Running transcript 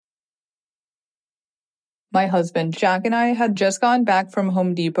My husband, Jack, and I had just gotten back from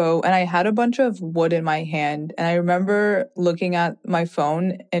Home Depot and I had a bunch of wood in my hand. And I remember looking at my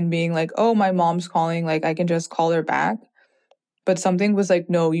phone and being like, oh, my mom's calling. Like, I can just call her back. But something was like,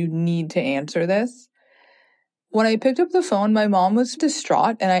 no, you need to answer this. When I picked up the phone, my mom was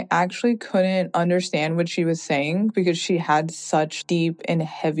distraught and I actually couldn't understand what she was saying because she had such deep and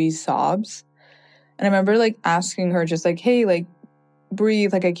heavy sobs. And I remember like asking her just like, hey, like,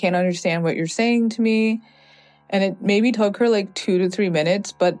 breathe. Like, I can't understand what you're saying to me. And it maybe took her like 2 to 3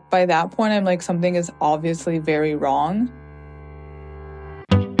 minutes, but by that point, I'm like, something is obviously very wrong.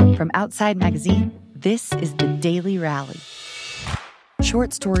 From Outside Magazine, this is The Daily Rally.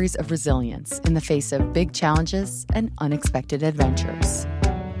 Short stories of resilience in the face of big challenges and unexpected adventures.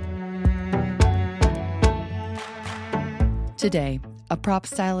 Today, a prop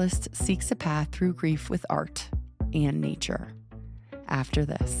stylist seeks a path through grief with art and nature. After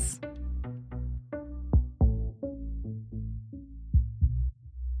this.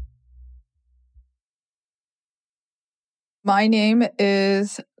 My name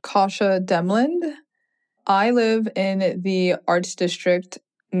is Casha Doemland. I live in the Arts District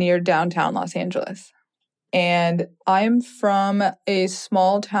near downtown Los Angeles. And I'm from a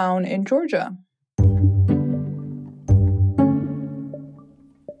small town in Georgia.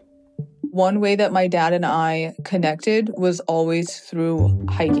 One way that my dad and I connected was always through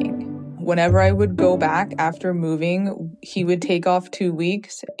hiking. Whenever I would go back after moving, he would take off 2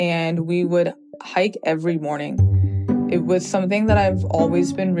 weeks and we would hike every morning. It was something that I've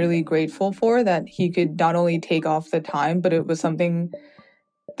always been really grateful for, that he could not only take off the time, but it was something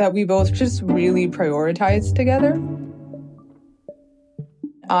that we both just really prioritized together.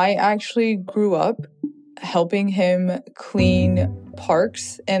 I actually grew up helping him clean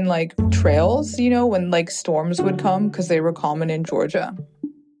parks and like trails, you know, when like storms would come because they were common in Georgia.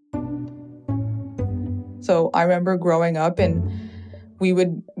 So I remember growing up and we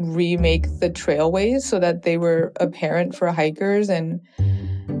would remake the trailways so that they were apparent for hikers. And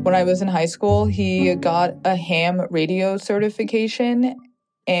when I was in high school, he got a ham radio certification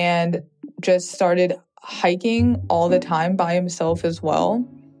and just started hiking all the time by himself as well.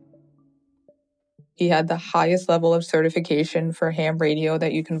 He had the highest level of certification for ham radio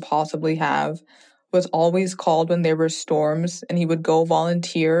that you can possibly have, was always called when there were storms, and he would go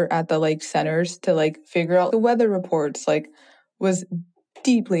volunteer at the like centers to like figure out the weather reports, like was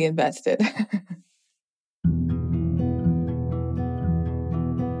deeply invested.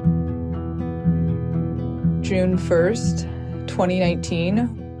 June 1st,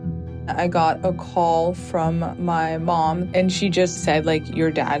 2019, I got a call from my mom and she just said like,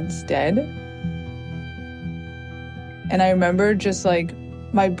 your dad's dead. And I remember just like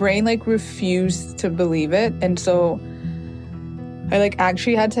my brain like refused to believe it. And so I like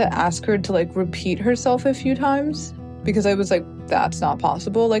actually had to ask her to like repeat herself a few times because I was like, that's not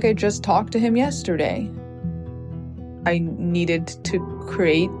possible. Like, I just talked to him yesterday. I needed to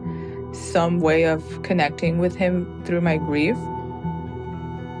create some way of connecting with him through my grief.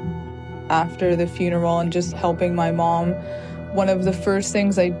 After the funeral and just helping my mom, one of the first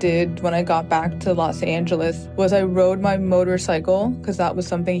things I did when I got back to Los Angeles was I rode my motorcycle, because that was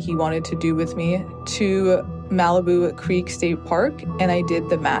something he wanted to do with me, to Malibu Creek State Park, and I did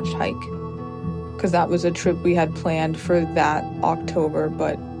the match hike. Because that was a trip we had planned for that October,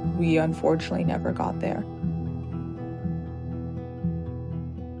 but we unfortunately never got there.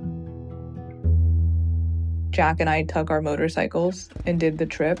 Jack and I took our motorcycles and did the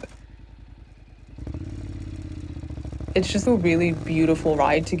trip. It's just a really beautiful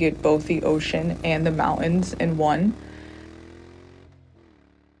ride to get both the ocean and the mountains in one.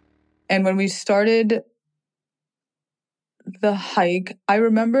 And when we started the hike, I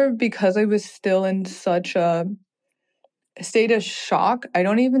remember because I was still in such a state of shock, I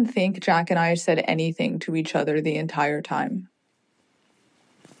don't even think Jack and I said anything to each other the entire time.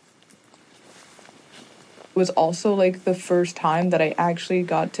 It was also like the first time that I actually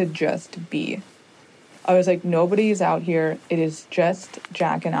got to just be. I was like, nobody's out here. It is just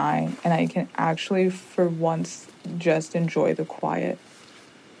Jack and I can actually, for once, just enjoy the quiet.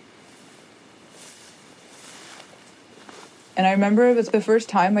 And I remember it was the first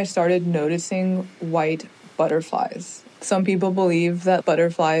time I started noticing white butterflies. Some people believe that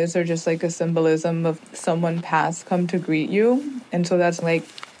butterflies are just like a symbolism of someone past come to greet you. And so that's like,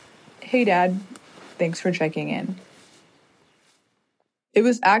 hey, Dad, thanks for checking in. It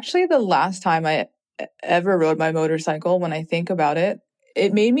was actually the last time I ever rode my motorcycle when I think about it.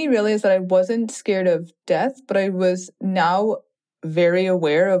 It made me realize that I wasn't scared of death, but I was now very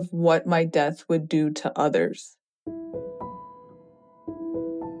aware of what my death would do to others.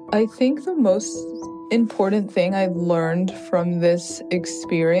 I think the most important thing I learned from this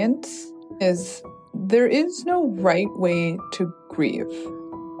experience is there is no right way to grieve.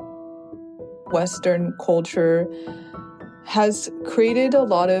 Western culture has created a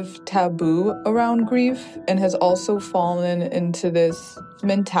lot of taboo around grief and has also fallen into this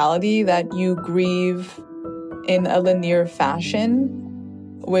mentality that you grieve in a linear fashion,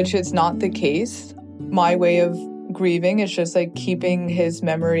 which is not the case. My way of grieving is just like keeping his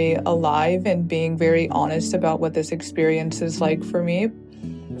memory alive and being very honest about what this experience is like for me.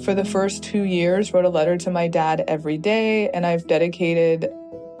 For the first 2 years, wrote a letter to my dad every day, and I've dedicated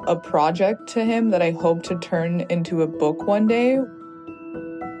a project to him that I hope to turn into a book one day.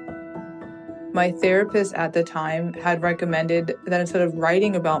 My therapist at the time had recommended that instead of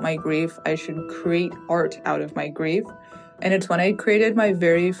writing about my grief, I should create art out of my grief. And it's when I created my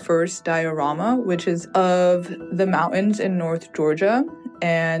very first diorama, which is of the mountains in North Georgia.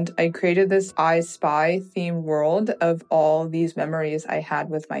 And I created this I Spy themed world of all these memories I had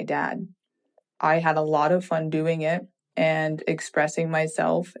with my dad. I had a lot of fun doing it and expressing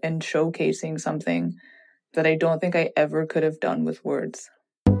myself and showcasing something that I don't think I ever could have done with words.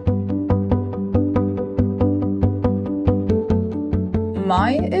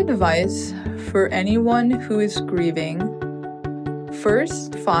 My advice for anyone who is grieving: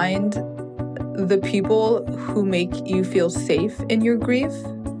 first, find the people who make you feel safe in your grief.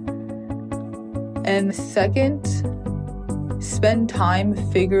 And second, spend time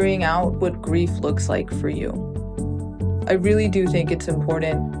figuring out what grief looks like for you. I really do think it's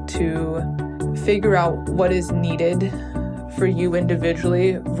important to figure out what is needed for you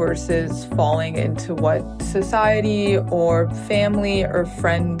individually versus falling into what society or family or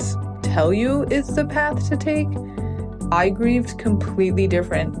friends tell you is the path to take. I grieved completely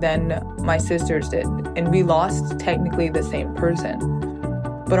different than my sisters did, and we lost technically the same person.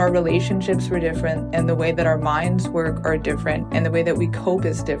 But our relationships were different, and the way that our minds work are different, and the way that we cope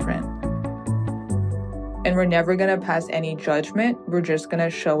is different. And we're never going to pass any judgment. We're just going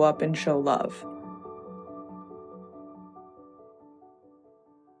to show up and show love.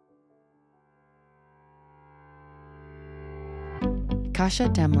 Casha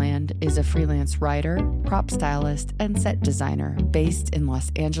Doemland is a freelance writer, prop stylist, and set designer based in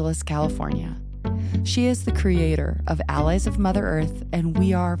Los Angeles, California. She is the creator of Allies of Mother Earth and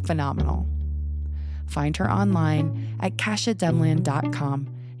We Are Phenomenal. Find her online at cashadoemland.com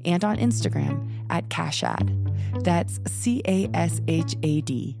and on Instagram at Cashad. That's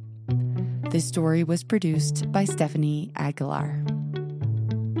Cashad. This story was produced by Stephanie Aguilar.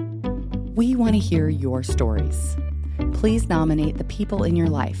 We want to hear your stories. Please nominate the people in your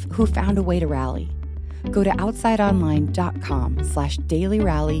life who found a way to rally. Go to outsideonline.com/Daily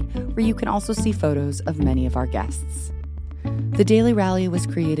Rally, where you can also see photos of many of our guests. The Daily Rally was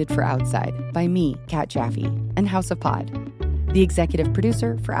created for Outside by me, Kat Jaffe, and House of Pod. The executive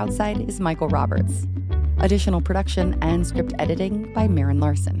producer for Outside is Michael Roberts. Additional production and script editing by Maren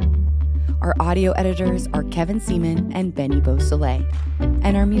Larson. Our audio editors are Kevin Seaman and Benny Beausoleil,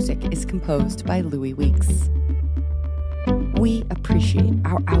 and our music is composed by Louis Weeks. We appreciate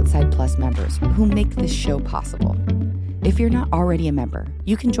our Outside Plus members who make this show possible. If you're not already a member,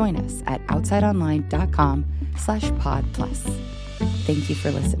 you can join us at outsideonline.com/podplus. Thank you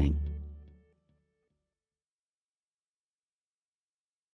for listening.